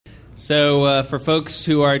So for folks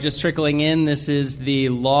who are just trickling in, this is the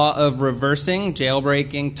Law of Reversing,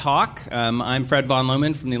 Jailbreaking talk. I'm Fred Von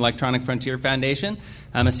Lohman from the Electronic Frontier Foundation.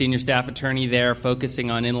 I'm a senior staff attorney there focusing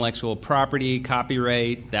on intellectual property,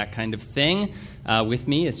 copyright, that kind of thing. With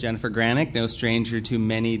me is Jennifer Granick, no stranger to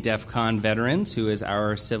many DefCon veterans, who is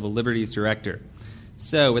our Civil Liberties Director.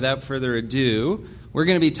 So without further ado, we're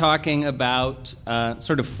going to be talking about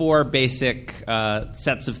sort of four basic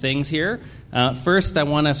sets of things here. First, I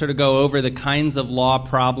want to sort of go over the kinds of law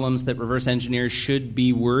problems that reverse engineers should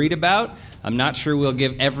be worried about. I'm not sure we'll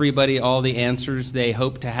give everybody all the answers they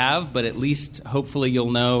hope to have, but at least hopefully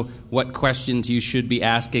you'll know what questions you should be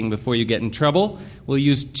asking before you get in trouble. We'll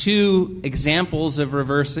use two examples of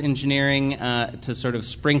reverse engineering to sort of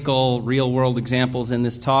sprinkle real-world examples in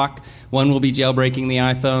this talk. One will be jailbreaking the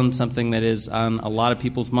iPhone, something that is on a lot of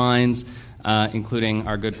people's minds, including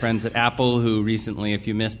our good friends at Apple, who recently, if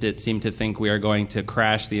you missed it, seem to think we are going to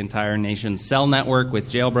crash the entire nation's cell network with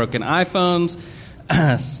jailbroken iPhones.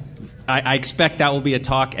 I expect that will be a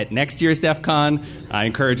talk at next year's DefCon. I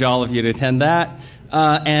encourage all of you to attend that.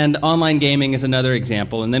 And online gaming is another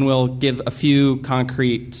example, and then we'll give a few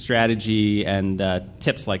concrete strategy and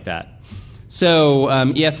tips like that. So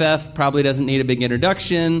EFF probably doesn't need a big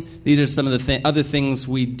introduction. These are some of the other things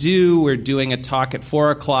we do. We're doing a talk at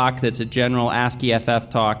 4 o'clock that's a general Ask EFF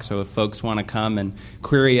talk, so if folks want to come and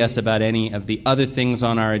query us about any of the other things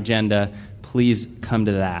on our agenda, please come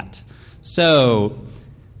to that. So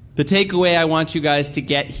the takeaway I want you guys to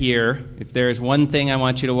get here, if there's one thing I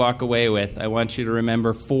want you to walk away with, I want you to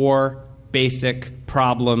remember four basic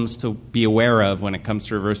problems to be aware of when it comes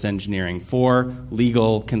to reverse engineering, four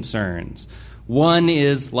legal concerns. One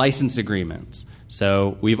is license agreements.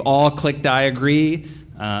 So we've all clicked I agree.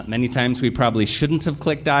 Many times we probably shouldn't have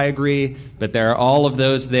clicked I agree, but there are all of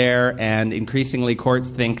those there, and increasingly courts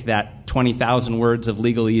think that 20,000 words of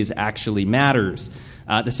legalese actually matters.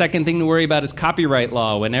 The second thing to worry about is copyright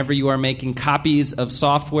law. Whenever you are making copies of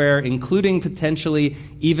software, including potentially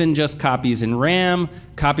even just copies in RAM,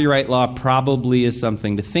 copyright law probably is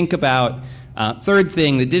something to think about. Third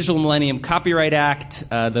thing, the Digital Millennium Copyright Act.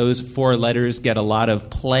 Those four letters get a lot of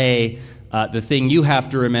play. The thing you have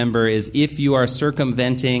to remember is if you are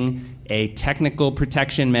circumventing a technical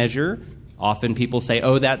protection measure, often people say,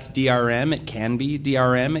 oh, that's DRM. It can be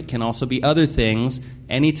DRM. It can also be other things.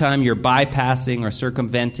 Anytime you're bypassing or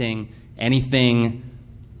circumventing anything,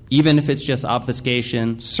 even if it's just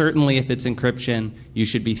obfuscation, certainly if it's encryption, you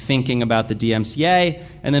should be thinking about the DMCA.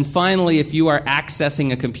 And then finally, if you are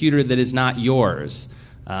accessing a computer that is not yours,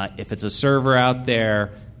 if it's a server out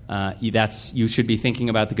there, you should be thinking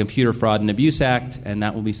about the Computer Fraud and Abuse Act, and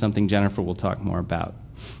that will be something Jennifer will talk more about.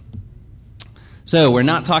 So we're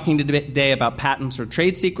not talking today about patents or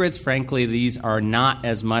trade secrets. Frankly, these are not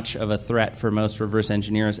as much of a threat for most reverse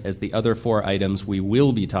engineers as the other four items we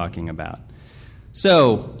will be talking about.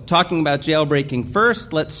 So talking about jailbreaking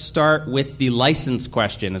first, let's start with the license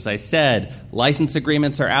question. As I said, license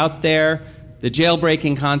agreements are out there. The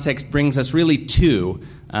jailbreaking context brings us really two.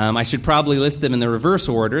 I should probably list them in the reverse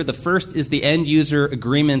order. The first is the end user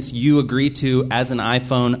agreements you agree to as an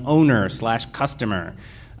iPhone owner/customer.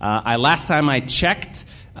 Last time I checked,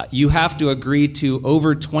 you have to agree to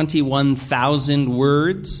over 21,000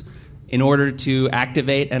 words in order to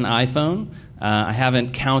activate an iPhone. I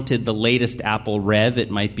haven't counted the latest Apple Rev. It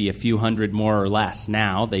might be a few hundred more or less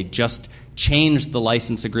now. They just changed the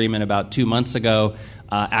license agreement about 2 months ago,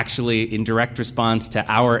 actually in direct response to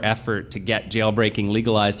our effort to get jailbreaking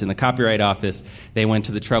legalized in the Copyright Office. They went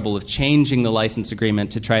to the trouble of changing the license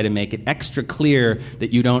agreement to try to make it extra clear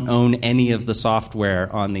that you don't own any of the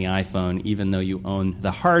software on the iPhone, even though you own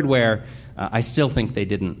the hardware. I still think they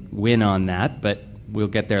didn't win on that, but we'll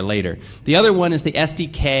get there later. The other one is the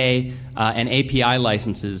SDK and API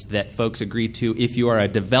licenses that folks agree to if you are a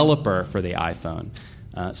developer for the iPhone.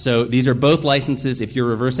 So these are both licenses. If you're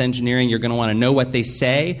reverse engineering, you're going to want to know what they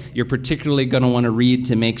say. You're particularly going to want to read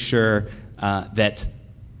to make sure to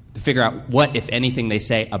figure out what, if anything, they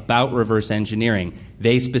say about reverse engineering.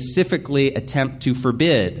 They specifically attempt to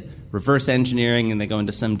forbid reverse engineering, and they go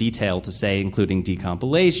into some detail to say, including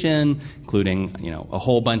decompilation, including a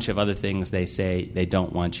whole bunch of other things they say they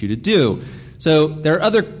don't want you to do. So there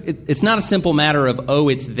are it's not a simple matter of, oh,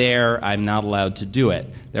 it's there, I'm not allowed to do it.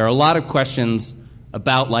 There are a lot of questions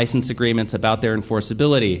about license agreements, about their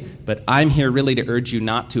enforceability, but I'm here really to urge you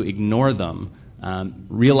not to ignore them.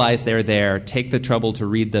 Realize they're there. Take the trouble to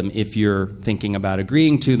read them if you're thinking about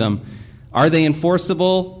agreeing to them. Are they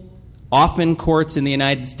enforceable? Often courts in the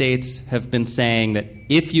United States have been saying that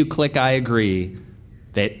if you click I agree,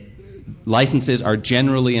 that licenses are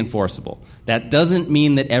generally enforceable. That doesn't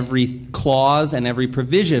mean that every clause and every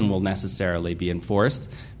provision will necessarily be enforced,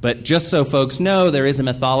 but just so folks know, there is a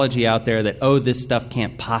mythology out there that, oh, this stuff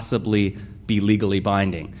can't possibly be legally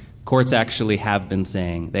binding. Courts actually have been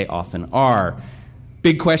saying they often are.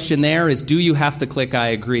 Big question there is, do you have to click I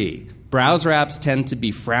agree? Browser apps tend to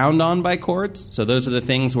be frowned on by courts, so those are the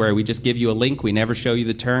things where we just give you a link, we never show you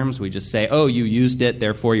the terms, we just say, oh, you used it,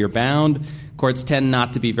 therefore you're bound. Courts tend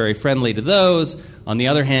not to be very friendly to those. On the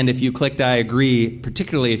other hand, if you clicked I agree,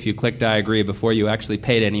 particularly if you clicked I agree before you actually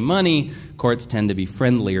paid any money, courts tend to be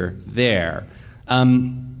friendlier there.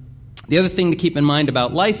 The other thing to keep in mind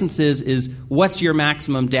about licenses is, what's your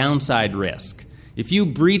maximum downside risk? If you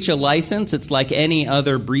breach a license, it's like any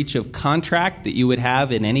other breach of contract that you would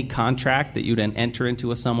have in any contract that you'd enter into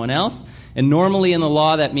with someone else. And normally in the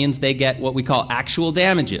law, that means they get what we call actual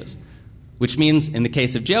damages, which means in the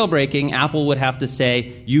case of jailbreaking, Apple would have to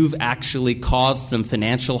say, you've actually caused some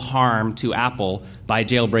financial harm to Apple by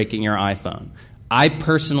jailbreaking your iPhone. I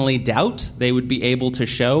personally doubt they would be able to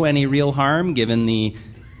show any real harm, given the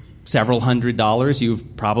several $100s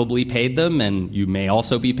you've probably paid them, and you may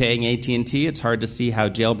also be paying AT&T. It's hard to see how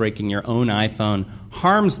jailbreaking your own iPhone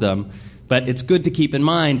harms them, but it's good to keep in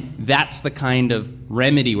mind that's the kind of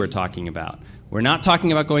remedy we're talking about. We're not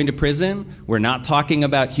talking about going to prison. We're not talking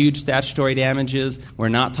about huge statutory damages. We're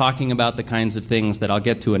not talking about the kinds of things that I'll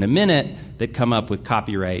get to in a minute that come up with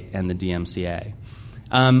copyright and the DMCA.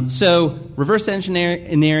 So reverse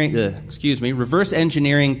engineering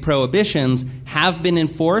prohibitions have been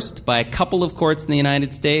enforced by a couple of courts in the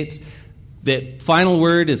United States. The final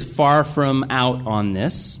word is far from out on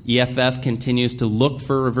this. EFF continues to look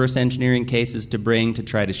for reverse engineering cases to bring to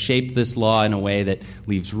try to shape this law in a way that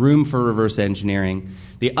leaves room for reverse engineering.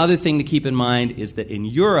 The other thing to keep in mind is that in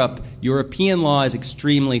Europe, European law is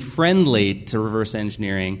extremely friendly to reverse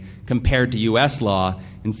engineering compared to U.S. law.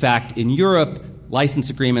 In fact, in Europe, license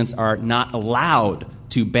agreements are not allowed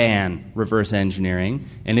to ban reverse engineering.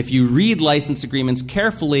 And if you read license agreements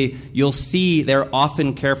carefully, you'll see they're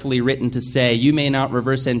often carefully written to say you may not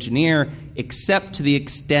reverse engineer except to the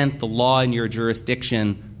extent the law in your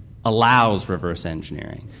jurisdiction allows reverse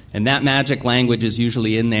engineering. And that magic language is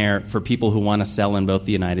usually in there for people who want to sell in both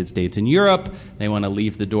the United States and Europe. They want to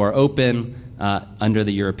leave the door open under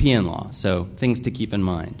the European law. So things to keep in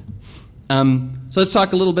mind. So let's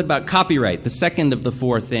talk a little bit about copyright, the second of the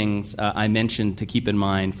four things I mentioned to keep in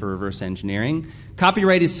mind for reverse engineering.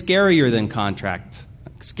 Copyright is scarier than contract,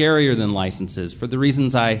 scarier than licenses. For the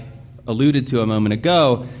reasons I alluded to a moment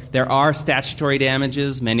ago, there are statutory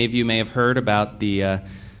damages. Many of you may have heard about the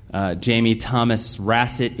Jamie Thomas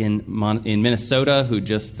Rassett in Minnesota, who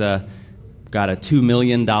just got a $2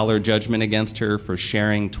 million judgment against her for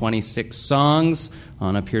sharing 26 songs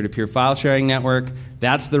on a peer-to-peer file sharing network.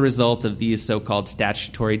 That's the result of these so-called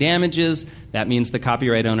statutory damages. That means the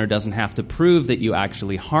copyright owner doesn't have to prove that you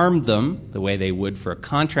actually harmed them the way they would for a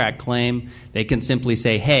contract claim. They can simply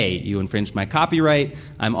say, hey, you infringed my copyright.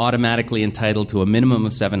 I'm automatically entitled to a minimum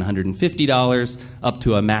of $750, up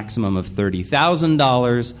to a maximum of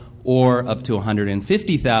 $30,000, or up to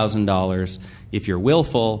 $150,000 if you're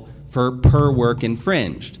willful, per work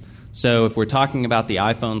infringed. So if we're talking about the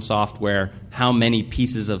iPhone software, how many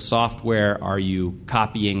pieces of software are you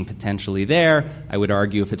copying potentially there? I would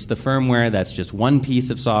argue if it's the firmware, that's just one piece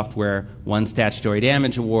of software, one statutory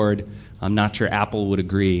damage award. I'm not sure Apple would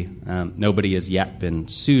agree. Nobody has yet been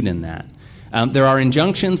sued in that. There are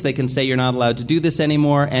injunctions. They can say you're not allowed to do this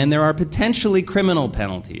anymore, and there are potentially criminal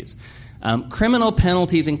penalties. Criminal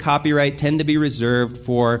penalties in copyright tend to be reserved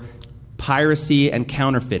for piracy and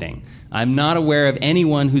counterfeiting. I'm not aware of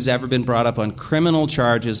anyone who's ever been brought up on criminal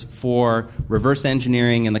charges for reverse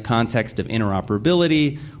engineering in the context of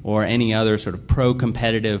interoperability or any other sort of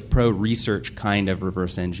pro-competitive, pro-research kind of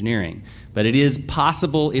reverse engineering. But it is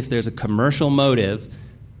possible if there's a commercial motive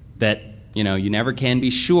that, you never can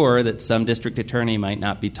be sure that some district attorney might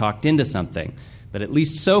not be talked into something. But at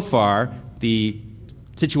least so far, the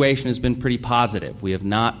situation has been pretty positive. We have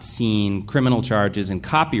not seen criminal charges in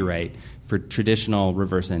copyright for traditional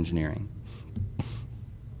reverse engineering.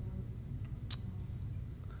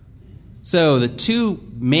 So the two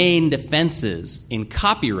main defenses in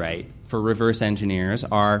copyright for reverse engineers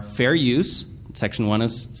are fair use, Section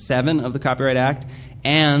 107 of the Copyright Act,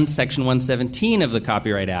 and Section 117 of the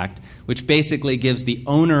Copyright Act, which basically gives the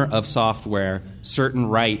owner of software certain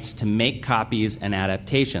rights to make copies and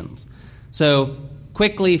adaptations. So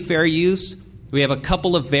quickly, fair use. We have a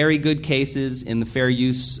couple of very good cases in the fair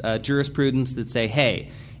use jurisprudence that say, hey,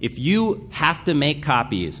 if you have to make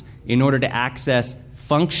copies in order to access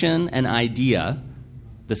function and idea,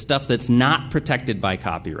 the stuff that's not protected by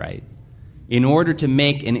copyright, in order to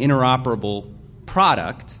make an interoperable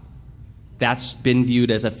product, that's been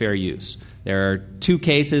viewed as a fair use. There are two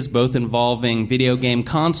cases, both involving video game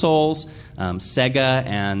consoles, Sega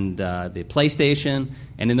and the PlayStation.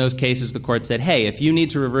 And in those cases, the court said, hey, if you need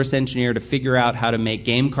to reverse engineer to figure out how to make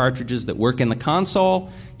game cartridges that work in the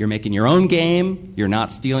console, you're making your own game, you're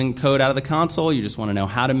not stealing code out of the console, you just want to know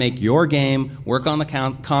how to make your game work on the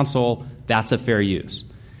console, that's a fair use.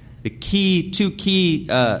 The two key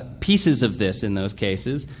pieces of this in those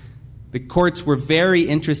cases, the courts were very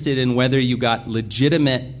interested in whether you got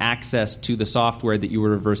legitimate access to the software that you were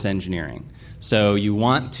reverse engineering. So you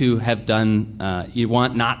want to have you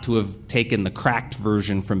want not to have taken the cracked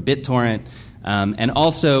version from BitTorrent. And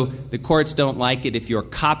also, the courts don't like it if you're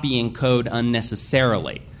copying code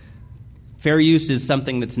unnecessarily. Fair use is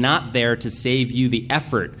something that's not there to save you the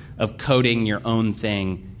effort of coding your own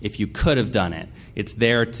thing if you could have done it. It's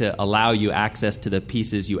there to allow you access to the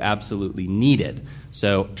pieces you absolutely needed.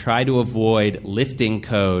 So try to avoid lifting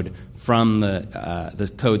code from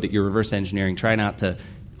the code that you're reverse engineering. Try not to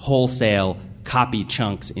wholesale copy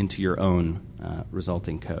chunks into your own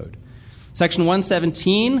resulting code. Section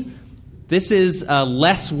 117, this is a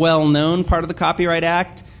less well-known part of the Copyright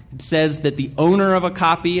Act. It says that the owner of a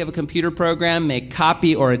copy of a computer program may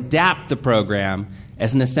copy or adapt the program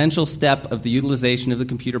as an essential step of the utilization of the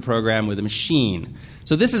computer program with a machine.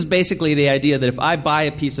 So this is basically the idea that if I buy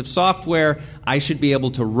a piece of software, I should be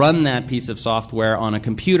able to run that piece of software on a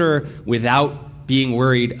computer without being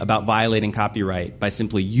worried about violating copyright by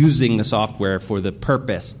simply using the software for the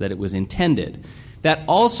purpose that it was intended. That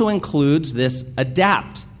also includes this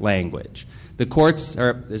adapt language. The courts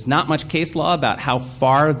there's not much case law about how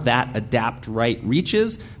far that adapt right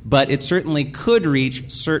reaches, but it certainly could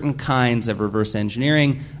reach certain kinds of reverse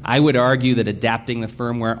engineering. I would argue that adapting the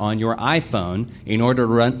firmware on your iPhone in order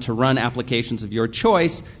to run applications of your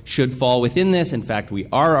choice should fall within this. In fact, we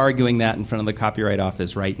are arguing that in front of the Copyright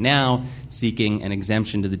Office right now, seeking an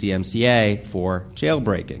exemption to the DMCA for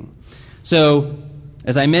jailbreaking. So,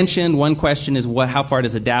 as I mentioned, one question is how far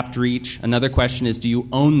does adapt reach? Another question is, do you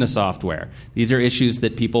own the software? These are issues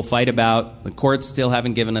that people fight about. The courts still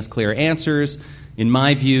haven't given us clear answers. In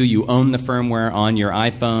my view, you own the firmware on your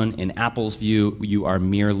iPhone. In Apple's view, you are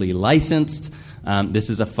merely licensed. This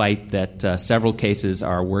is a fight that several cases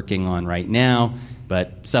are working on right now.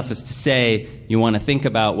 But suffice to say, you want to think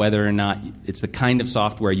about whether or not it's the kind of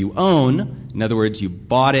software you own. In other words, you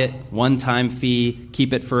bought it, one-time fee,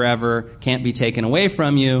 keep it forever, can't be taken away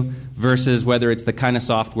from you, versus whether it's the kind of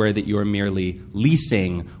software that you are merely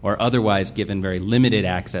leasing or otherwise given very limited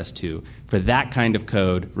access to. For that kind of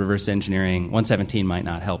code, reverse engineering 117 might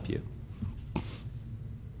not help you.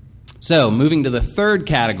 So, moving to the third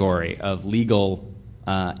category of legal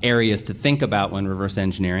areas to think about when reverse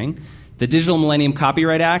engineering. The Digital Millennium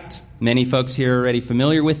Copyright Act, many folks here are already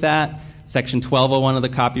familiar with that. Section 1201 of the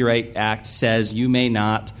Copyright Act says you may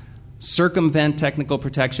not circumvent technical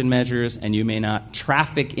protection measures and you may not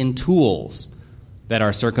traffic in tools that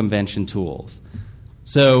are circumvention tools.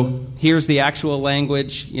 So here's the actual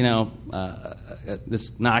language,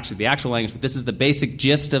 this not actually the actual language, but this is the basic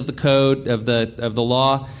gist of the code of the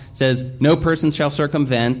law. It says no person shall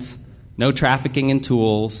circumvent, no trafficking in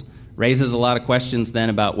tools. Raises a lot of questions then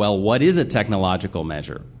about, well, what is a technological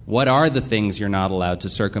measure? What are the things you're not allowed to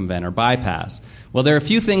circumvent or bypass? Well, there are a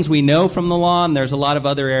few things we know from the law, and there's a lot of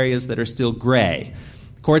other areas that are still gray.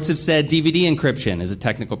 Courts have said DVD encryption is a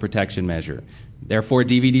technical protection measure. Therefore,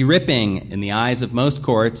 DVD ripping, in the eyes of most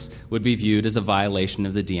courts, would be viewed as a violation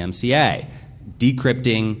of the DMCA.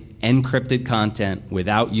 Decrypting encrypted content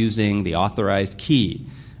without using the authorized key.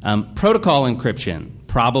 Protocol encryption,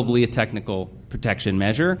 probably a technical protection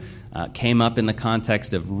measure, came up in the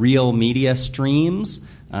context of real media streams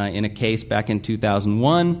in a case back in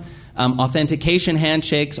 2001. Authentication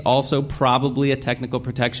handshakes, also probably a technical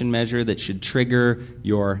protection measure that should trigger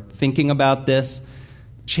your thinking about this.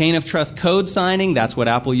 Chain of trust code signing, that's what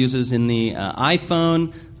Apple uses in the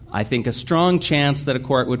iPhone. I think a strong chance that a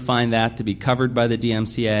court would find that to be covered by the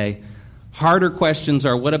DMCA. Harder questions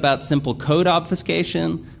are, what about simple code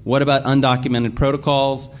obfuscation? What about undocumented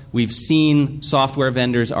protocols? We've seen software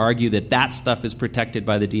vendors argue that that stuff is protected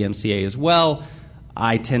by the DMCA as well.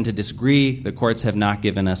 I tend to disagree. The courts have not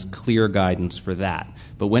given us clear guidance for that.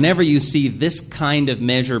 But whenever you see this kind of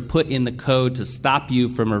measure put in the code to stop you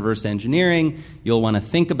from reverse engineering, you'll want to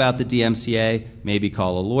think about the DMCA, maybe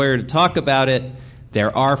call a lawyer to talk about it.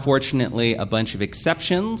 There are, fortunately, a bunch of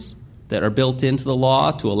exceptions that are built into the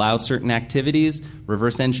law to allow certain activities.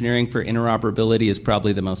 Reverse engineering for interoperability is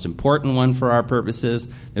probably the most important one for our purposes.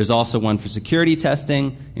 There's also one for security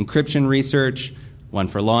testing, encryption research, one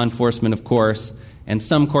for law enforcement, of course. And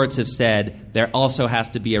some courts have said there also has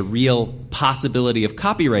to be a real possibility of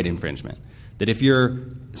copyright infringement, that if your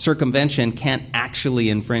circumvention can't actually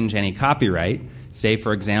infringe any copyright, say,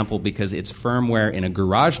 for example, because it's firmware in a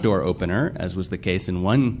garage door opener, as was the case in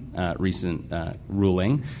one recent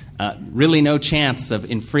ruling, really no chance of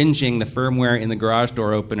infringing the firmware in the garage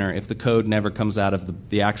door opener if the code never comes out of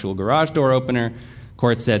the actual garage door opener.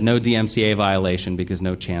 Court said no DMCA violation because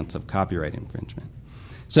no chance of copyright infringement.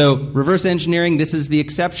 So reverse engineering, this is the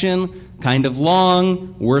exception, kind of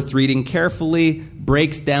long, worth reading carefully,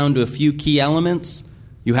 breaks down to a few key elements.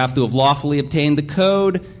 You have to have lawfully obtained the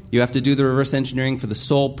code. You have to do the reverse engineering for the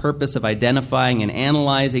sole purpose of identifying and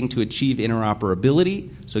analyzing to achieve interoperability.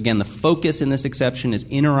 So again, the focus in this exception is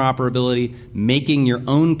interoperability, making your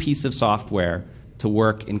own piece of software to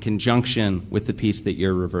work in conjunction with the piece that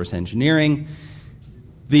you're reverse engineering.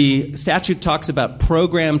 The statute talks about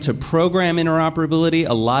program-to-program interoperability,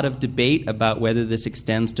 a lot of debate about whether this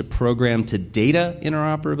extends to program-to-data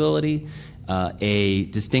interoperability, a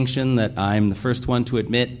distinction that I'm the first one to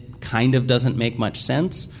admit kind of doesn't make much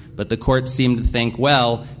sense, but the courts seem to think,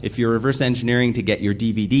 well, if you're reverse engineering to get your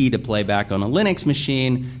DVD to play back on a Linux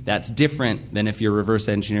machine, that's different than if you're reverse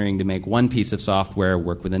engineering to make one piece of software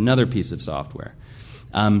work with another piece of software.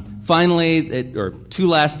 Finally, or two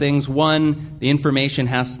last things. One, the information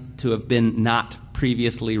has to have been not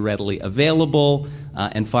previously readily available.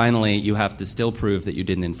 And finally, you have to still prove that you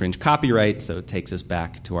didn't infringe copyright, so it takes us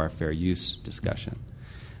back to our fair use discussion.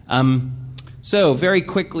 So very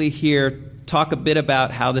quickly here, talk a bit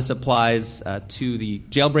about how this applies to the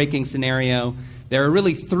jailbreaking scenario. There are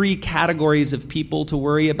really three categories of people to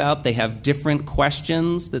worry about. They have different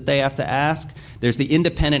questions that they have to ask. There's the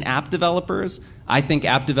independent app developers. I think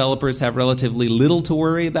app developers have relatively little to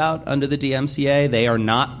worry about under the DMCA. They are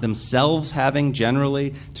not themselves having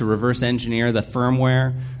generally to reverse engineer the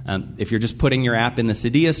firmware. If you're just putting your app in the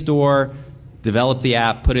Cydia store, develop the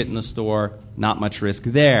app, put it in the store, not much risk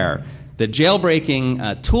there. The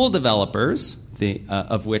jailbreaking tool developers,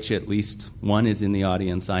 of which at least one is in the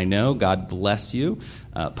audience I know, God bless you.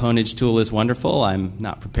 Ponage tool is wonderful. I'm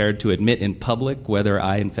not prepared to admit in public whether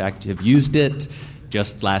I in fact have used it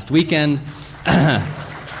just last weekend.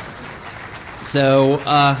 So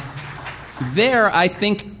there I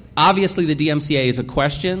think obviously the DMCA is a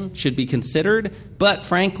question, should be considered, but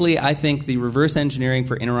frankly I think the reverse engineering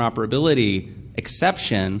for interoperability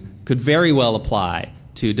exception could very well apply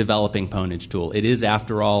to developing Ponage tool. It is,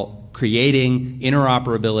 after all, creating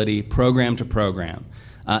interoperability program to program.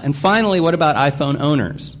 And finally, what about iPhone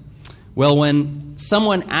owners? Well, when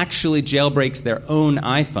someone actually jailbreaks their own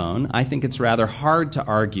iPhone, I think it's rather hard to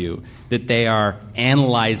argue that they are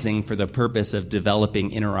analyzing for the purpose of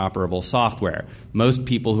developing interoperable software. Most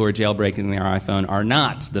people who are jailbreaking their iPhone are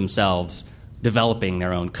not themselves developing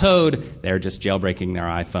their own code. They're just jailbreaking their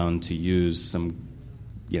iPhone to use some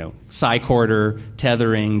Cycorder,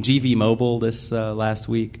 tethering, GV Mobile this last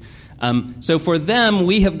week. So for them,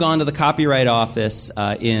 we have gone to the Copyright Office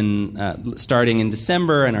starting in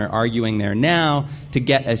December and are arguing there now to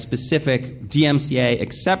get a specific DMCA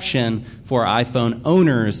exception for iPhone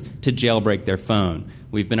owners to jailbreak their phone.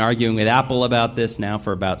 We've been arguing with Apple about this now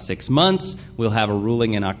for about 6 months. We'll have a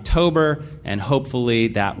ruling in October, and hopefully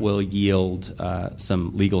that will yield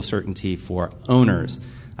some legal certainty for owners.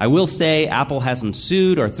 I will say Apple hasn't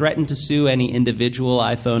sued or threatened to sue any individual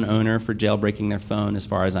iPhone owner for jailbreaking their phone as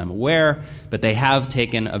far as I'm aware, but they have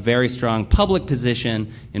taken a very strong public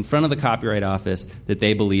position in front of the Copyright Office that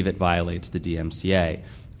they believe it violates the DMCA.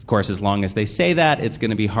 Of course, as long as they say that, it's going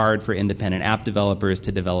to be hard for independent app developers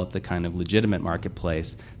to develop the kind of legitimate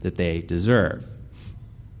marketplace that they deserve.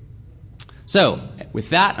 So, with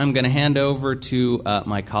that, I'm going to hand over to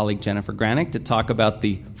my colleague Jennifer Granick to talk about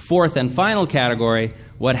the fourth and final category,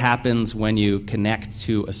 what happens when you connect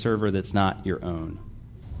to a server that's not your own.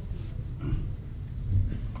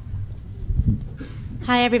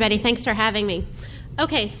 Hi, everybody. Thanks for having me.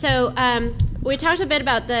 Okay, so we talked a bit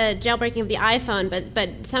about the jailbreaking of the iPhone,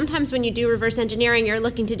 but sometimes when you do reverse engineering, you're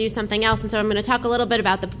looking to do something else, and so I'm going to talk a little bit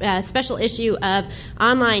about the special issue of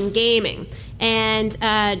online gaming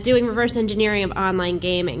and doing reverse engineering of online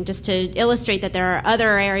gaming, just to illustrate that there are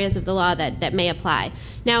other areas of the law that may apply.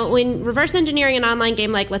 Now, when reverse engineering an online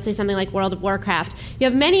game, like let's say something like World of Warcraft, you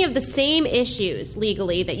have many of the same issues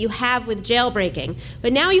legally that you have with jailbreaking,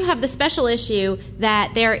 but now you have the special issue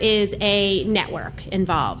that there is a network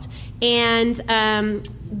involved. And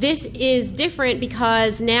this is different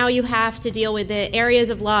because now you have to deal with the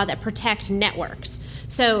areas of law that protect networks.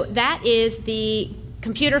 So that is the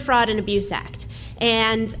Computer Fraud and Abuse Act.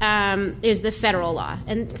 and is the federal law.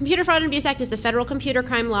 And the Computer Fraud and Abuse Act is the federal computer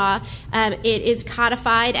crime law. It is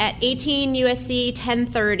codified at 18 U.S.C.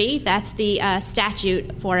 1030. That's the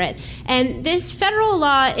statute for it. And this federal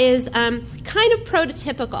law is kind of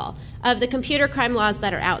prototypical of the computer crime laws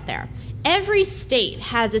that are out there. Every state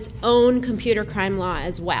has its own computer crime law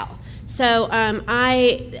as well. So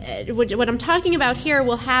what I'm talking about here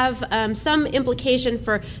will have some implication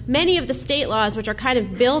for many of the state laws, which are kind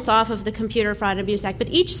of built off of the Computer Fraud and Abuse Act. But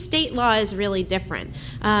each state law is really different.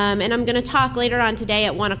 And I'm going to talk later on today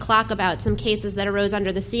at 1 o'clock about some cases that arose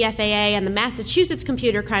under the CFAA and the Massachusetts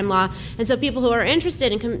computer crime law. And so people who are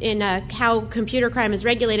interested in how computer crime is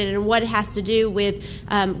regulated and what it has to do with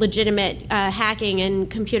legitimate hacking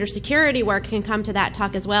and computer security work can come to that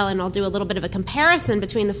talk as well. And I'll do a little bit of a comparison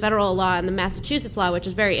between the federal law and the Massachusetts law, which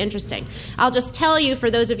is very interesting. I'll just tell you, for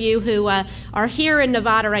those of you who are here in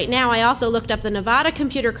Nevada right now, I also looked up the Nevada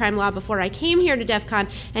computer crime law before I came here to DefCon,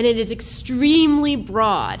 and it is extremely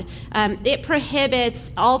broad. It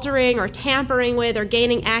prohibits altering or tampering with or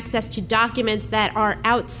gaining access to documents that are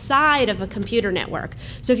outside of a computer network.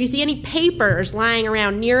 So if you see any papers lying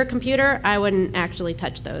around near a computer, I wouldn't actually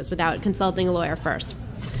touch those without consulting a lawyer first.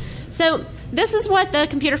 So this is what the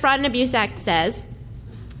Computer Fraud and Abuse Act says.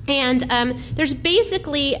 And there's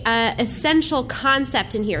basically an essential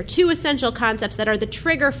concept in here, two essential concepts that are the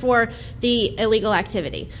trigger for the illegal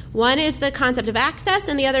activity. One is the concept of access,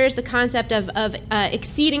 and the other is the concept of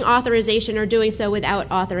exceeding authorization or doing so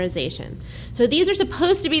without authorization. So these are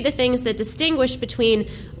supposed to be the things that distinguish between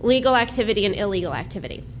legal activity and illegal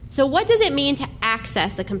activity. So what does it mean to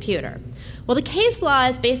access a computer? Well, the case law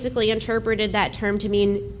has basically interpreted that term to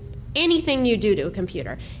mean anything you do to a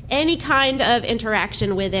computer, any kind of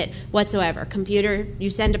interaction with it whatsoever. Computer, you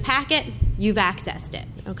send a packet, you've accessed it,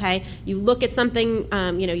 okay? You look at something,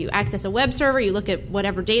 you access a web server, you look at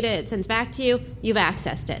whatever data it sends back to you, you've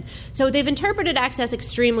accessed it. So they've interpreted access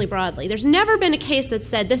extremely broadly. There's never been a case that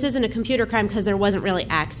said this isn't a computer crime because there wasn't really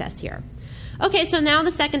access here. Okay, so now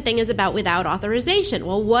the second thing is about without authorization.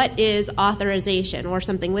 Well, what is authorization or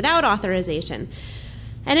something without authorization?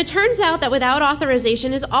 And it turns out that without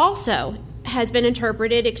authorization has been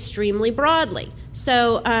interpreted extremely broadly.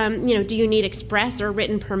 So, do you need express or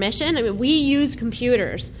written permission? I mean, we use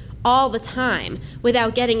computers all the time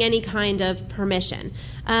without getting any kind of permission.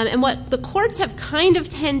 And what the courts have kind of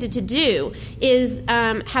tended to do is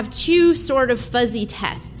have two sort of fuzzy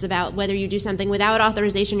tests about whether you do something without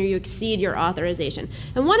authorization or you exceed your authorization.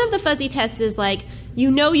 And one of the fuzzy tests is like,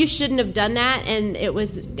 you shouldn't have done that, and it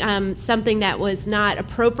was something that was not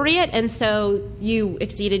appropriate, and so you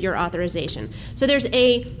exceeded your authorization. So there's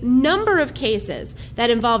a number of cases that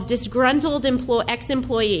involve disgruntled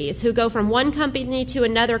ex-employees who go from one company to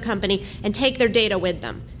another company and take their data with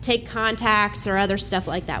them, take contacts or other stuff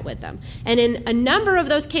like that with them. And in a number of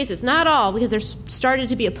those cases, not all, because there's started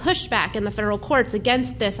to be a pushback in the federal courts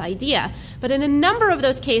against this idea, but in a number of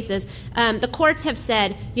those cases, the courts have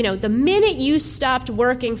said, the minute you stopped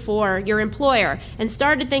working for your employer and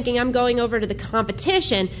started thinking, I'm going over to the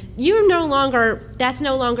competition, you're no longer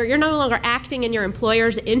acting in your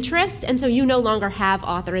employer's interest, and so you no longer have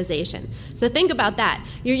authorization. So think about that.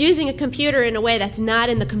 You're using a computer in a way that's not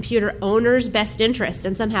in the computer owner's best interest,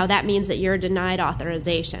 and somehow that means that you're denied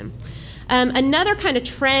authorization. Another kind of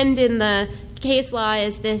trend in the case law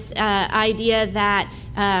is this idea that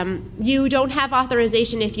you don't have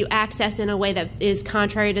authorization if you access in a way that is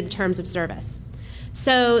contrary to the terms of service.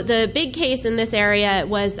 So the big case in this area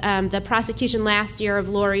was the prosecution last year of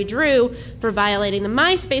Lori Drew for violating the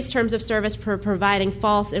MySpace terms of service for providing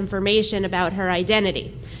false information about her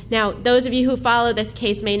identity. Now, those of you who follow this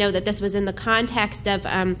case may know that this was in the context of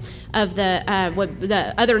the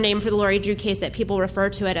other name for the Lori Drew case that people refer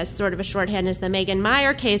to it as sort of a shorthand as the Megan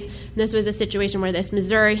Meyer case. And this was a situation where this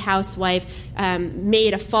Missouri housewife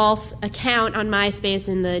made a false account on MySpace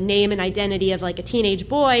in the name and identity of like a teenage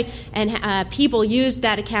boy, and people used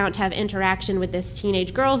that account to have interaction with this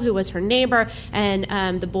teenage girl who was her neighbor,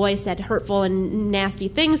 and the boy said hurtful and nasty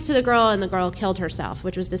things to the girl, and the girl killed herself,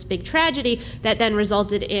 which was this big tragedy that then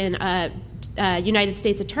resulted in a United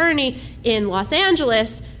States attorney in Los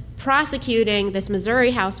Angeles prosecuting this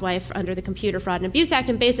Missouri housewife under the Computer Fraud and Abuse Act,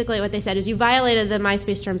 and basically what they said is you violated the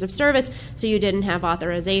MySpace terms of service, so you didn't have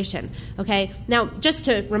authorization. Okay? Now, just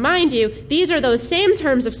to remind you, these are those same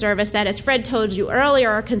terms of service that, as Fred told you earlier,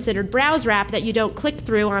 are considered browse wrap that you don't click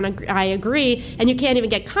through on I agree, and you can't even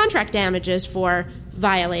get contract damages for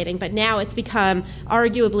violating, but now it's become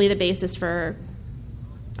arguably the basis for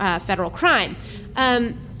federal crime.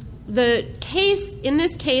 in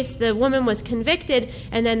this case, the woman was convicted,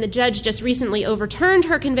 and then the judge just recently overturned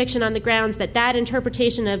her conviction on the grounds that that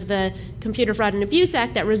interpretation of the Computer Fraud and Abuse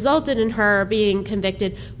Act that resulted in her being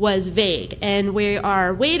convicted was vague. And we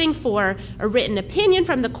are waiting for a written opinion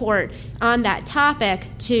from the court on that topic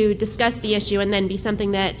to discuss the issue and then be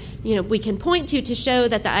something that we can point to show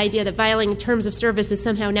that the idea that violating terms of service is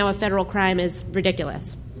somehow now a federal crime is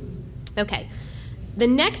ridiculous. Okay. The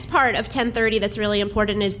next part of 1030 that's really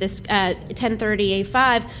important is this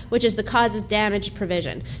 1030A5, which is the causes damage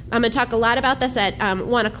provision. I'm going to talk a lot about this at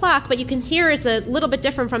 1 o'clock, but you can hear it's a little bit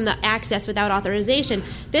different from the access without authorization.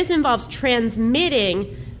 This involves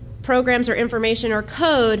transmitting programs or information or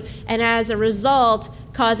code, and as a result,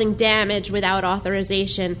 causing damage without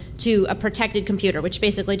authorization to a protected computer, which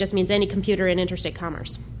basically just means any computer in interstate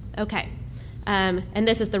commerce. Okay. And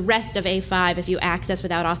this is the rest of A5 if you access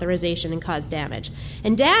without authorization and cause damage.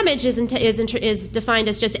 And damage is defined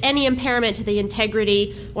as just any impairment to the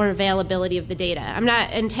integrity or availability of the data.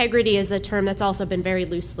 Integrity is a term that's also been very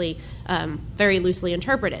loosely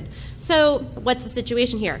interpreted. So what's the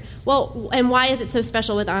situation here? Well, and why is it so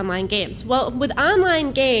special with online games? Well, with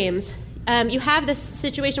online games, you have this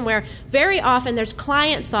situation where very often there's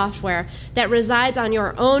client software that resides on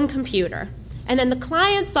your own computer. And then the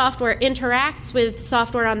client software interacts with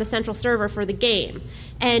software on the central server for the game.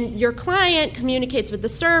 And your client communicates with the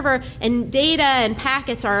server, and data and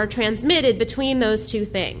packets are transmitted between those two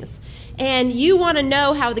things. And you want to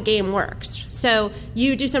know how the game works. So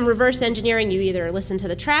you do some reverse engineering. You either listen to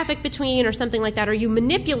the traffic between or something like that, or you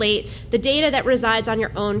manipulate the data that resides on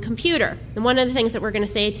your own computer. And one of the things that we're going to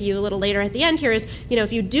say to you a little later at the end here is,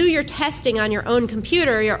 if you do your testing on your own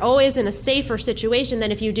computer, you're always in a safer situation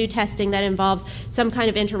than if you do testing that involves some kind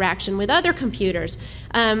of interaction with other computers.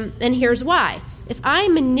 And here's why. If I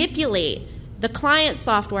manipulate the client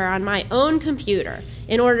software on my own computer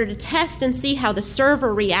in order to test and see how the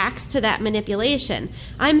server reacts to that manipulation,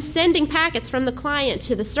 I'm sending packets from the client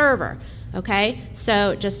to the server. Okay?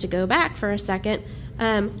 So just to go back for a second,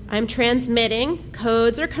 I'm transmitting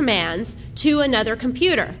codes or commands to another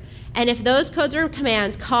computer. And if those codes or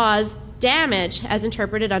commands cause damage as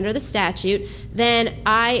interpreted under the statute, then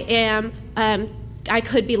I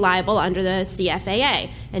could be liable under the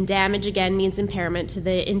CFAA. And damage, again, means impairment to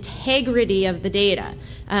the integrity of the data.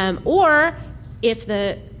 Or if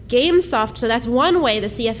the game software, so that's one way the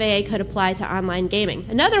CFAA could apply to online gaming.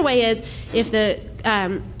 Another way is if the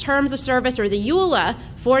terms of service or the EULA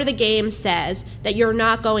for the game says that you're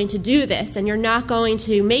not going to do this and you're not going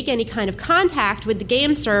to make any kind of contact with the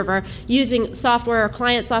game server using software or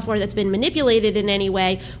client software that's been manipulated in any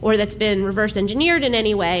way or that's been reverse engineered in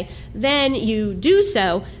any way, then you do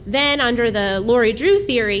so. Then under the Laurie Drew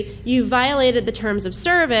theory, you violated the terms of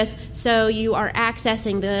service, so you are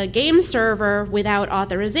accessing the game server without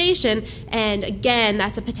authorization, and again,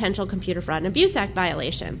 that's a potential Computer Fraud and Abuse Act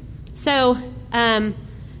violation. So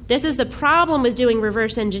this is the problem with doing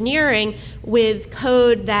reverse engineering with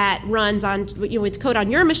code that runs on, with code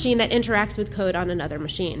on your machine that interacts with code on another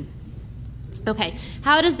machine. Okay,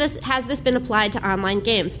 has this been applied to online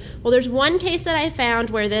games? Well, there's one case that I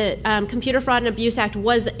found where the Computer Fraud and Abuse Act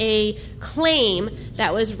was a claim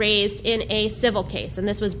that was raised in a civil case, and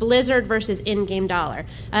this was Blizzard versus In-Game Dollar.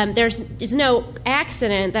 It's no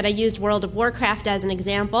accident that I used World of Warcraft as an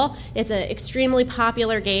example. It's an extremely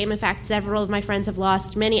popular game. In fact, several of my friends have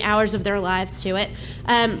lost many hours of their lives to it.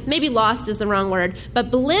 Maybe lost is the wrong word,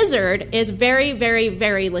 but Blizzard is very, very,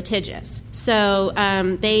 very litigious. So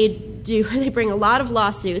they bring a lot of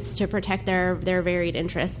lawsuits to protect their varied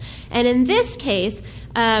interests. And in this case,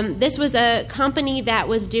 this was a company that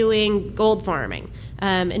was doing gold farming.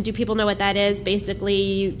 And do people know what that is?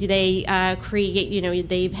 Basically, they create,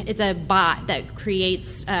 it's a bot that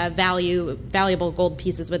creates valuable gold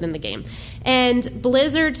pieces within the game. And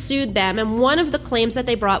Blizzard sued them, and one of the claims that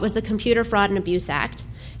they brought was the Computer Fraud and Abuse Act.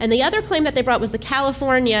 And the other claim that they brought was the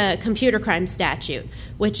California Computer Crime Statute,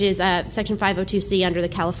 which is Section 502C under the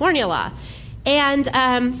California law. And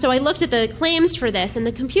so I looked at the claims for this, and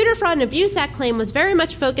the Computer Fraud and Abuse Act claim was very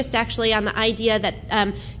much focused actually on the idea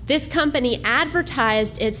that this company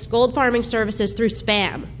advertised its gold farming services through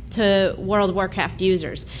spam to World of Warcraft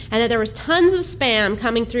users, and that there was tons of spam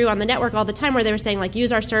coming through on the network all the time where they were saying, like,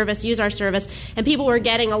 use our service, and people were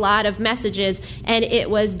getting a lot of messages, and it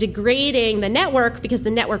was degrading the network because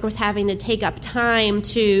the network was having to take up time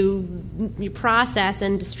to process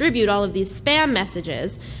and distribute all of these spam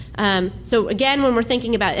messages. So again, when we're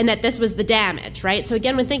thinking about, and that this was the damage, right? So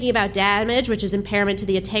again, when thinking about damage, which is impairment to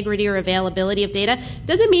the integrity or availability of data,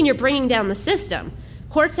 doesn't mean you're bringing down the system.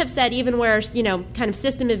 courts have said even where, kind of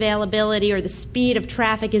system availability or the speed of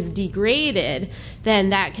traffic is degraded, then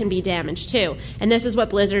that can be damaged too. And this is what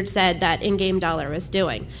Blizzard said that in-game dollar was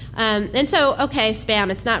doing. And so, okay,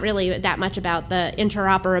 spam, it's not really that much about the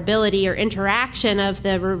interoperability or interaction of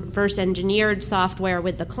the reverse engineered software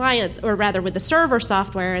with the clients, or rather with the server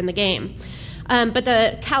software in the game. But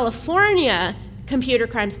the California computer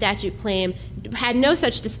crime statute claim had no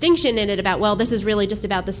such distinction in it about, well, this is really just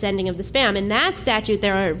about the sending of the spam. In that statute,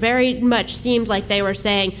 there very much seemed like they were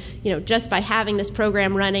saying, just by having this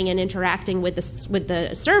program running and interacting with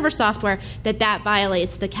the server software, that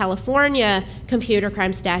violates the California computer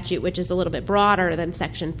crime statute, which is a little bit broader than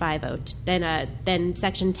Section 50 than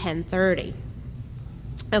Section 1030.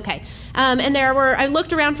 Okay, and I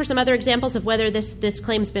looked around for some other examples of whether this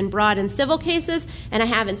claim's been brought in civil cases, and I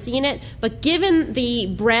haven't seen it. But given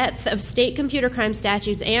the breadth of state computer crime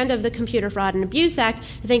statutes and of the Computer Fraud and Abuse Act,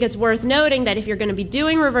 I think it's worth noting that if you're going to be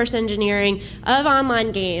doing reverse engineering of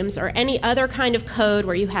online games or any other kind of code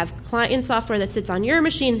where you have client software that sits on your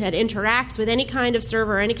machine that interacts with any kind of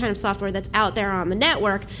server or any kind of software that's out there on the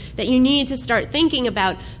network, that you need to start thinking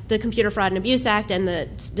about the Computer Fraud and Abuse Act and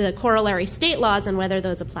the corollary state laws and whether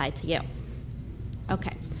those apply to you.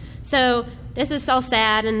 Okay, so this is all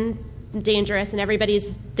sad and dangerous, and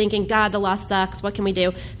everybody's thinking, God, the law sucks, what can we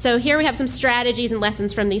do? So here we have some strategies and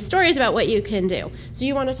lessons from these stories about what you can do. So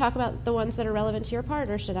you want to talk about the ones that are relevant to your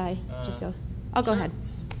part, or should I just go? I'll go ahead.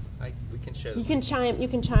 We can share. You can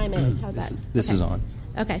chime in. How's that? This is on.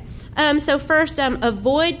 Okay. So first,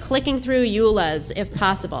 avoid clicking through EULAs if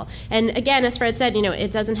possible. And again, as Fred said,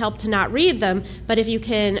 it doesn't help to not read them, but if you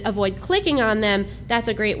can avoid clicking on them, that's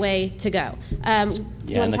a great way to go.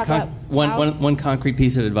 One concrete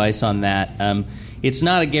piece of advice on that. It's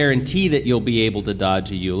not a guarantee that you'll be able to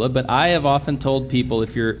dodge a EULA, but I have often told people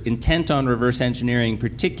if you're intent on reverse engineering,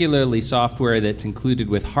 particularly software that's included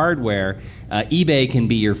with hardware, eBay can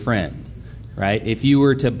be your friend. Right? If you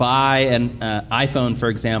were to buy an iPhone, for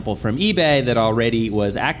example, from eBay that already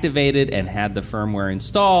was activated and had the firmware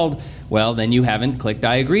installed, well, then you haven't clicked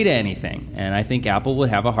I agree to anything. And I think Apple would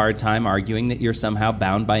have a hard time arguing that you're somehow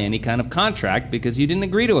bound by any kind of contract because you didn't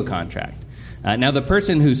agree to a contract. Now, the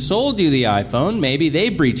person who sold you the iPhone, maybe they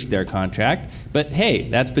breached their contract, but hey,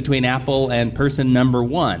 that's between Apple and person number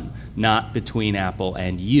one, not between Apple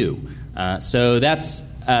and you. So that's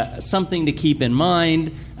something to keep in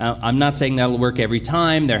mind. I'm not saying that'll work every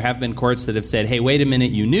time. There have been courts that have said, hey, wait a minute,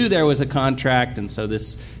 you knew there was a contract, and so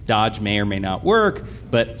this dodge may or may not work.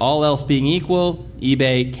 But all else being equal,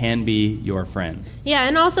 eBay can be your friend. Yeah,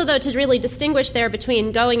 and also, though, to really distinguish there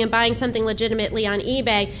between going and buying something legitimately on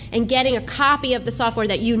eBay and getting a copy of the software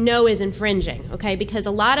that you know is infringing, okay? Because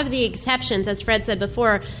a lot of the exceptions, as Fred said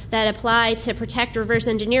before, that apply to protect reverse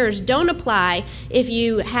engineers don't apply if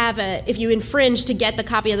you infringe to get the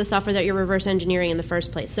copy of the software that you're reverse engineering in the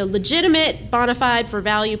first place. So legitimate, bona fide for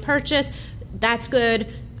value purchase, that's good,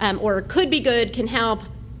 or could be good, can help.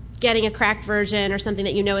 Getting a cracked version or something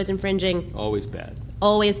that you know is infringing. Always bad.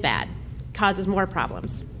 Always bad. Causes more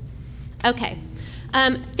problems. Okay.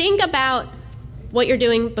 Think about what you're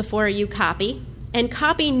doing before you copy, and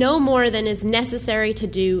copy no more than is necessary to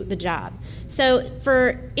do the job. So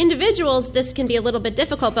for individuals, this can be a little bit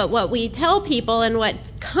difficult, but what we tell people and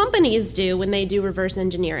what companies do when they do reverse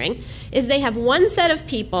engineering is they have one set of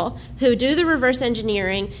people who do the reverse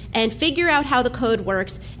engineering and figure out how the code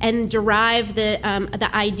works and derive the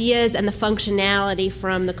ideas and the functionality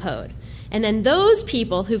from the code. And then those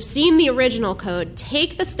people who've seen the original code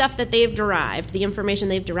take the stuff that they've derived, the information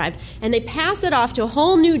they've derived, and they pass it off to a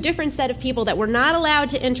whole new different set of people that were not allowed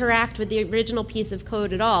to interact with the original piece of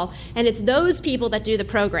code at all. And it's those people that do the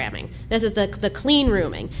programming. This is the clean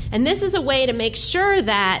rooming. And this is a way to make sure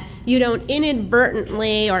that you don't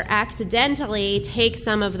inadvertently or accidentally take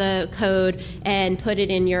some of the code and put it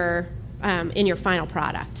in your final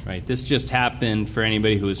product. Right. This just happened for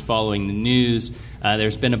anybody who is following the news.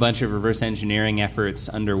 There's been a bunch of reverse engineering efforts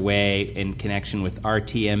underway in connection with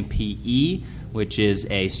RTMPE, which is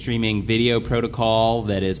a streaming video protocol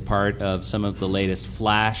that is part of some of the latest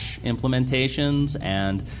Flash implementations.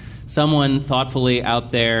 And someone thoughtfully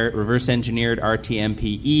out there reverse engineered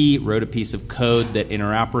RTMPE, wrote a piece of code that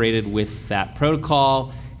interoperated with that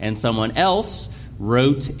protocol, and someone else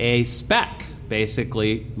wrote a spec,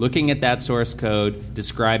 basically looking at that source code,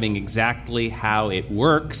 describing exactly how it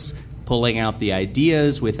works, pulling out the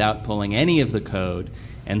ideas without pulling any of the code.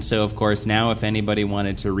 And so, of course, now if anybody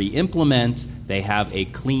wanted to re-implement, they have a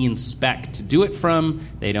clean spec to do it from.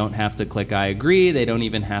 They don't have to click I agree. They don't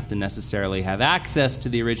even have to necessarily have access to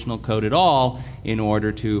the original code at all in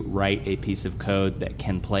order to write a piece of code that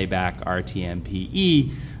can play back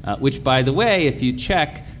RTMPE. which, by the way, if you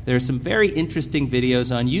check, there are some very interesting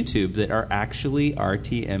videos on YouTube that are actually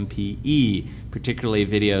RTMPE, particularly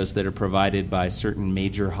videos that are provided by certain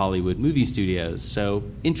major Hollywood movie studios. So,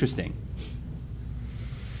 interesting.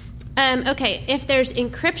 Okay, if there's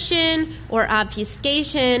encryption or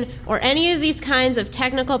obfuscation or any of these kinds of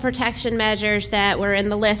technical protection measures that were in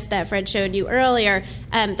the list that Fred showed you earlier,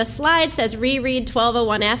 the slide says reread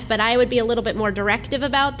 1201F, but I would be a little bit more directive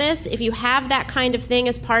about this. If you have that kind of thing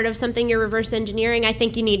as part of something you're reverse engineering, I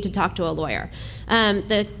think you need to talk to a lawyer.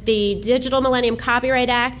 The Digital Millennium Copyright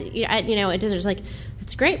Act, there's like,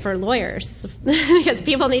 it's great for lawyers because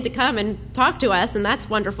people need to come and talk to us, and that's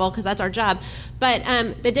wonderful because that's our job. But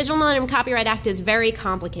the Digital Millennium Copyright Act is very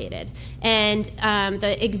complicated, and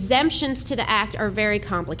the exemptions to the act are very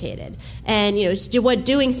complicated. And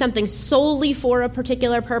doing something solely for a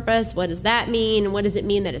particular purpose, what does that mean? What does it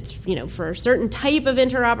mean that it's for a certain type of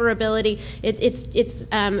interoperability?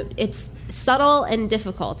 It's subtle and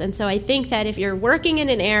difficult. And so I think that if you're working in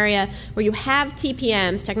an area where you have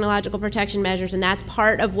TPMs, technological protection measures, and that's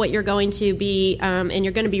part of what you're going to be, and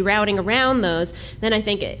you're going to be routing around those, then I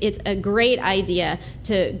think it's a great idea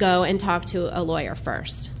to go and talk to a lawyer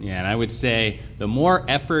first. Yeah, and I would say the more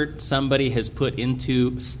effort somebody has put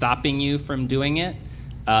into stopping you from doing it,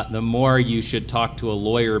 the more you should talk to a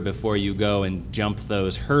lawyer before you go and jump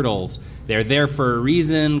those hurdles. They're there for a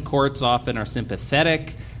reason. Courts often are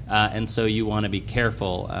sympathetic. And so you want to be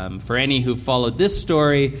careful. For any who followed this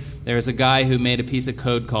story, there's a guy who made a piece of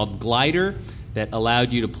code called Glider that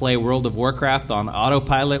allowed you to play World of Warcraft on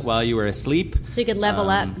autopilot while you were asleep. So you could level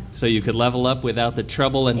up. So you could level up without the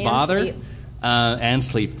trouble and bother. Sleep. And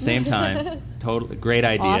sleep at the same time. Totally great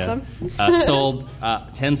idea. Awesome. Sold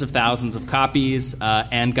tens of thousands of copies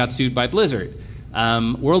and got sued by Blizzard.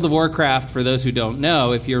 World of Warcraft, for those who don't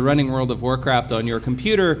know, if you're running World of Warcraft on your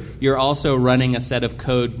computer, you're also running a set of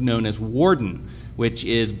code known as Warden, which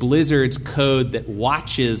is Blizzard's code that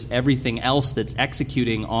watches everything else that's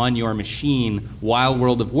executing on your machine while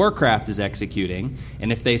World of Warcraft is executing.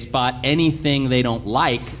 And if they spot anything they don't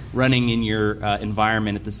like running in your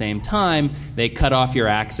environment at the same time, they cut off your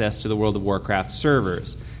access to the World of Warcraft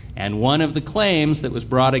servers. And one of the claims that was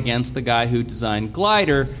brought against the guy who designed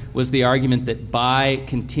Glider was the argument that by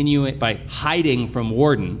hiding from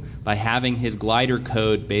Warden, by having his Glider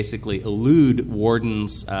code basically elude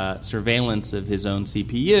Warden's surveillance of his own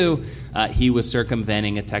CPU, he was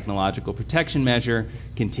circumventing a technological protection measure,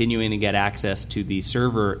 continuing to get access to the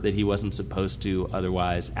server that he wasn't supposed to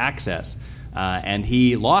otherwise access. And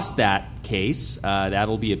he lost that case.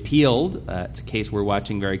 That'll be appealed. It's a case we're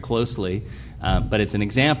watching very closely. But it's an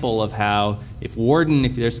example of how if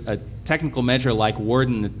there's a technical measure like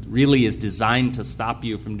Warden that really is designed to stop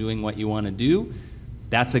you from doing what you want to do,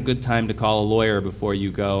 that's a good time to call a lawyer before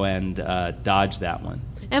you go and dodge that one.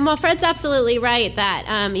 And while Fred's absolutely right that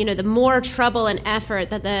the more trouble and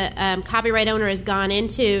effort that the copyright owner has gone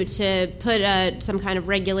into to put some kind of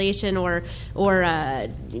regulation or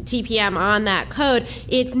TPM on that code,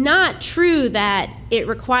 it's not true that it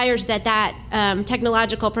requires that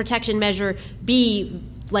technological protection measure be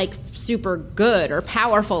like super good or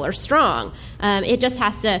powerful or strong. It just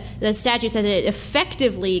has to, the statute says it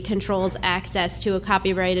effectively controls access to a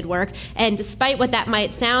copyrighted work, and despite what that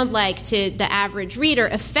might sound like to the average reader,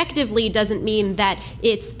 effectively doesn't mean that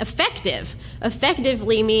it's effective.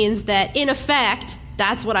 Effectively means that, in effect,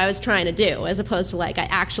 that's what I was trying to do, as opposed to I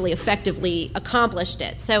actually effectively accomplished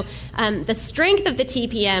it. So the strength of the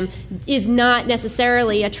TPM is not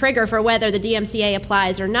necessarily a trigger for whether the DMCA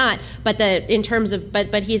applies or not, but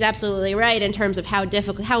but he's absolutely right in terms of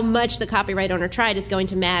how much the copyright owner tried is going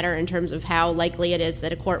to matter in terms of how likely it is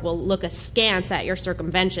that a court will look askance at your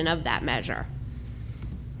circumvention of that measure.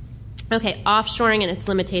 Okay, offshoring and its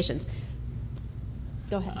limitations.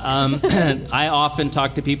 Go ahead. I often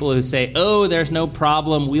talk to people who say, oh, there's no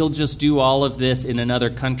problem, we'll just do all of this in another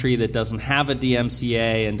country that doesn't have a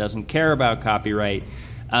DMCA and doesn't care about copyright.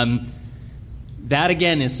 That,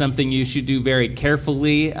 again, is something you should do very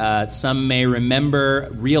carefully. Some may remember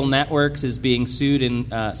Real Networks is being sued in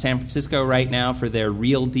San Francisco right now for their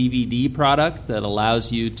Real DVD product that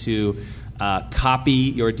allows you to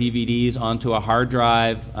copy your DVDs onto a hard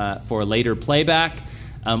drive for later playback.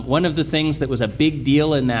 One of the things that was a big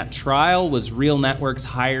deal in that trial was Real Networks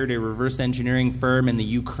hired a reverse engineering firm in the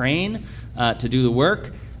Ukraine to do the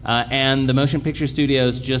work, and the motion picture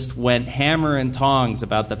studios just went hammer and tongs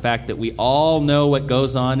about the fact that we all know what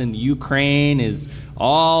goes on in the Ukraine is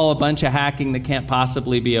all a bunch of hacking that can't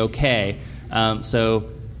possibly be okay. So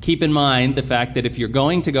keep in mind the fact that if you're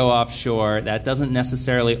going to go offshore, that doesn't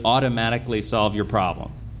necessarily automatically solve your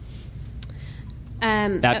problem.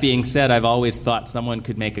 That being said, I've always thought someone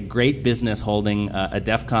could make a great business holding a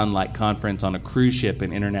DefCon-like conference on a cruise ship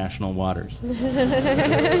in international waters.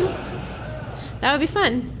 That would be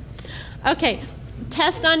fun. Okay.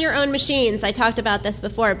 Test on your own machines. I talked about this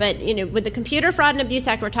before, but with the Computer Fraud and Abuse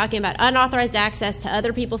Act, we're talking about unauthorized access to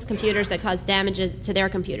other people's computers that cause damages to their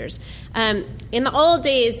computers. In the old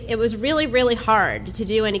days, it was really, really hard to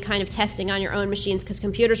do any kind of testing on your own machines because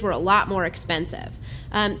computers were a lot more expensive.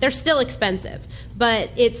 They're still expensive,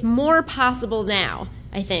 but it's more possible now,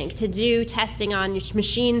 I think, to do testing on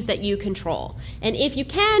machines that you control. And if you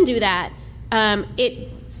can do that, it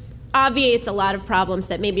obviates a lot of problems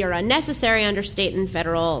that maybe are unnecessary under state and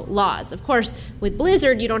federal laws. Of course, with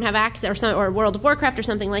Blizzard, you don't have access, or World of Warcraft or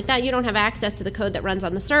something like that, you don't have access to the code that runs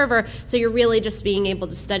on the server, so you're really just being able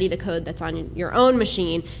to study the code that's on your own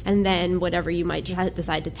machine, and then whatever you might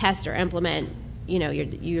decide to test or implement,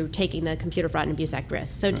 you're taking the Computer Fraud and Abuse Act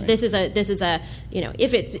risk. So right. This is a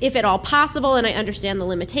if at all possible, and I understand the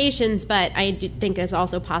limitations, but I think it's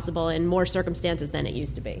also possible in more circumstances than it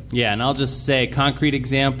used to be. Yeah, and I'll just say, concrete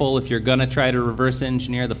example, if you're going to try to reverse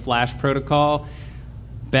engineer the Flash protocol,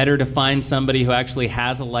 better to find somebody who actually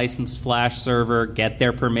has a licensed Flash server, get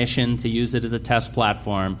their permission to use it as a test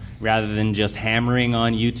platform, rather than just hammering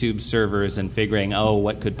on YouTube servers and figuring,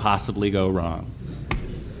 what could possibly go wrong.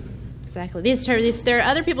 Exactly.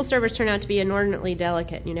 Other people's servers turn out to be inordinately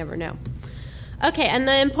delicate. You never know. Okay, and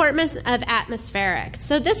the importance of atmospherics.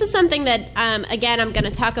 So this is something that, again, I'm going to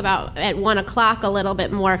talk about at 1 o'clock a little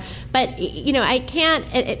bit more. But, I can't,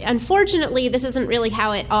 unfortunately, this isn't really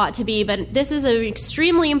how it ought to be, but this is an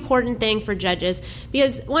extremely important thing for judges,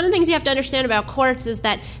 because one of the things you have to understand about courts is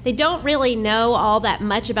that they don't really know all that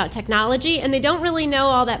much about technology, and they don't really know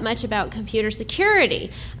all that much about computer security.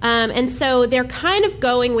 And so they're kind of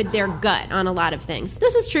going with their gut on a lot of things.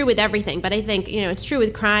 This is true with everything, but I think, it's true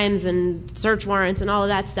with crimes and search warrants and all of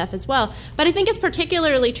that stuff as well. But I think it's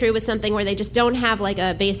particularly true with something where they just don't have like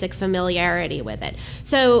a basic familiarity with it.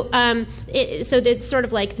 So it's sort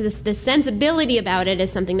of like this sensibility about it is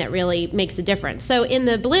something that really makes a difference. So in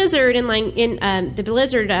the Blizzard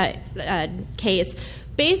case,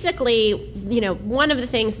 basically, one of the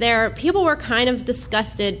things there, people were kind of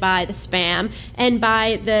disgusted by the spam and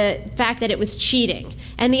by the fact that it was cheating.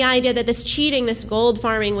 And the idea that this cheating, this gold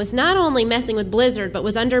farming, was not only messing with Blizzard, but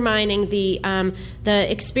was undermining the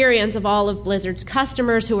experience of all of Blizzard's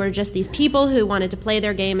customers, who were just these people who wanted to play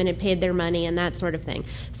their game and had paid their money and that sort of thing.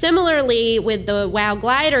 Similarly, with the WoW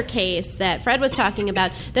Glider case that Fred was talking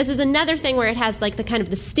about, this is another thing where it has like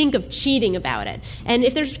the stink of cheating about it. And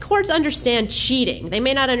if there's courts understand cheating, they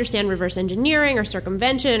may not understand reverse engineering or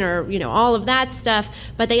circumvention or all of that stuff,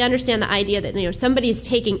 but they understand the idea that somebody's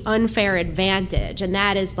taking unfair advantage, and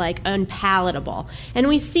that is like unpalatable. And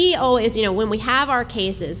we see always, when we have our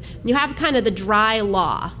cases, you have kind of the dry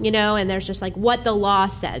law, and there's just like what the law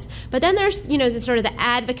says. But then there's the sort of the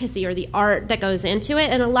advocacy or the art that goes into it,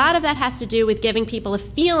 and a lot of that has to do with giving people a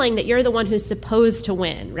feeling that you're the one who's supposed to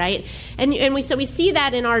win, right? And we see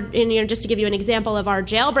that in just to give you an example of our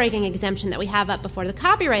jailbreaking exemption that we have up before the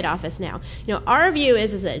Copyright Office now. Our view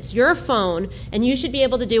is that it's your phone, and you should be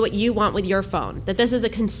able to do what you want with your phone, that this is a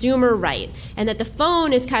consumer right, and that the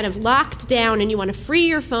phone is kind of locked down, and you want to free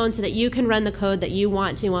your phone so that you can run the code that you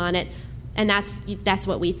want to on it. And that's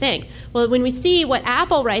what we think. Well, when we see what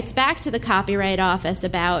Apple writes back to the Copyright Office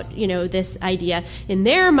about, this idea, in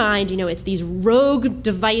their mind, it's these rogue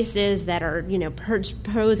devices that are,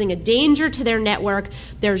 posing a danger to their network.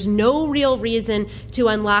 There's no real reason to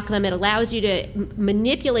unlock them. It allows you to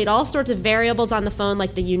manipulate all sorts of variables on the phone,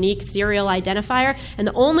 like the unique serial identifier. And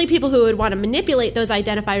the only people who would want to manipulate those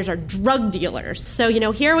identifiers are drug dealers. So,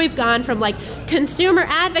 here we've gone from like consumer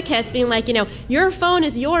advocates being like, your phone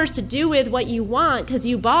is yours to do with what you want because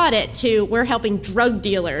you bought it, to we're helping drug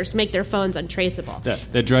dealers make their phones untraceable.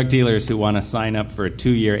 The drug dealers who want to sign up for a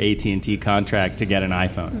 2-year AT&T contract to get an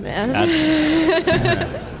iPhone. That's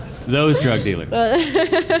those drug dealers.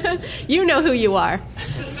 You know who you are.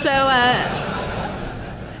 So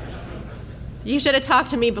you should have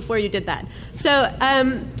talked to me before you did that. So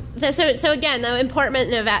again, the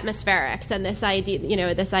importance of atmospherics and this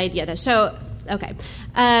idea, So okay.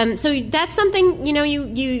 So that's something,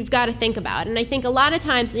 you've got to think about. And I think a lot of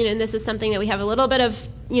times, and this is something that we have a little bit of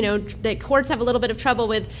that courts have a little bit of trouble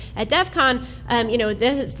with at DefCon,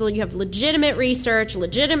 you have legitimate research,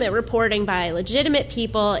 legitimate reporting by legitimate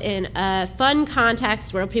people in a fun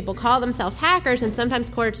context where people call themselves hackers, and sometimes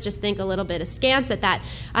courts just think a little bit askance at that.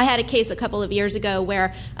 I had a case a couple of years ago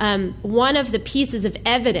where one of the pieces of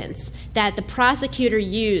evidence that the prosecutor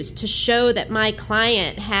used to show that my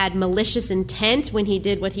client had malicious intent when he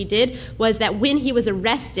did what he did was that when he was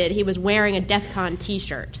arrested, he was wearing a DefCon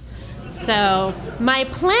t-shirt. So my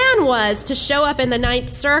plan was to show up in the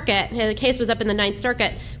Ninth Circuit. The case was up in the Ninth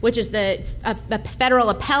Circuit, which is the federal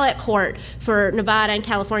appellate court for Nevada and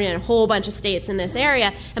California and a whole bunch of states in this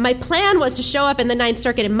area. And my plan was to show up in the Ninth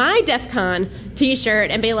Circuit in my DefCon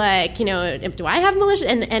t-shirt and be like, do I have malicious,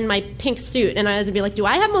 and my pink suit. And I was going to be like, do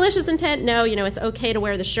I have malicious intent? No, it's okay to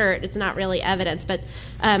wear the shirt. It's not really evidence. But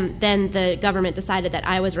then the government decided that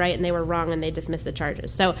I was right and they were wrong, and they dismissed the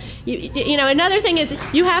charges. So, another thing is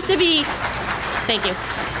you have to be, thank you,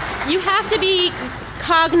 you have to be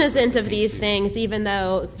cognizant of these things, even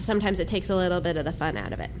though sometimes it takes a little bit of the fun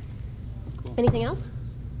out of it. Cool. Anything else?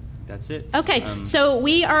 That's it. Okay, so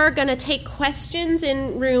we are going to take questions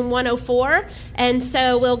in room 104, and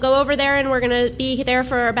so we'll go over there, and we're going to be there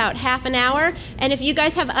for about half an hour. And if you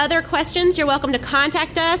guys have other questions, you're welcome to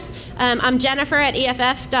contact us. I'm Jennifer at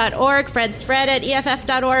EFF.org, Fred's Fred at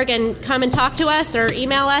EFF.org, and come and talk to us or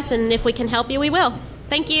email us, and if we can help you, we will.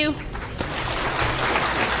 Thank you.